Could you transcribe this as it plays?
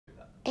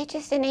It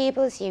just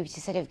enables you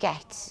to sort of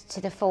get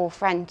to the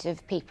forefront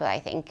of people, I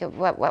think,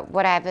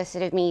 whatever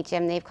sort of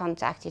medium they've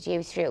contacted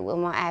you through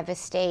and whatever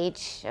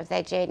stage of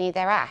their journey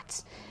they're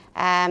at.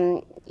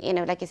 You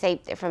know, like I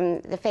say,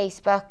 from the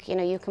Facebook, you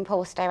know, you can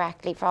post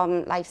directly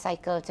from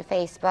Lifecycle to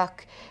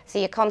Facebook. So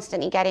you're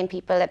constantly getting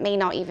people that may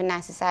not even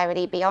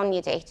necessarily be on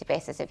your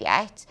database as of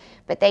yet,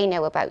 but they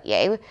know about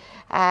you.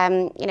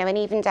 You know, and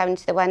even down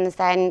to the ones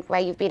then where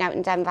you've been out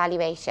and done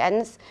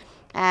valuations.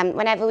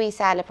 Whenever we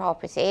sell a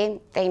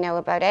property, they know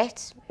about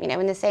it, you know,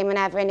 and the same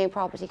whenever a new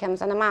property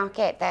comes on the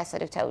market, they're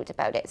sort of told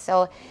about it.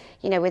 So,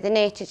 you know, with the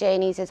nurture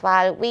journeys as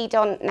well, we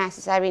don't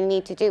necessarily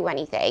need to do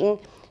anything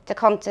to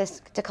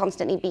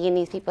constantly be in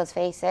these people's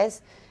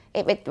faces.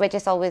 We're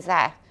just always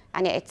there,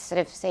 and it's sort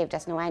of saved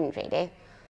us no end, really.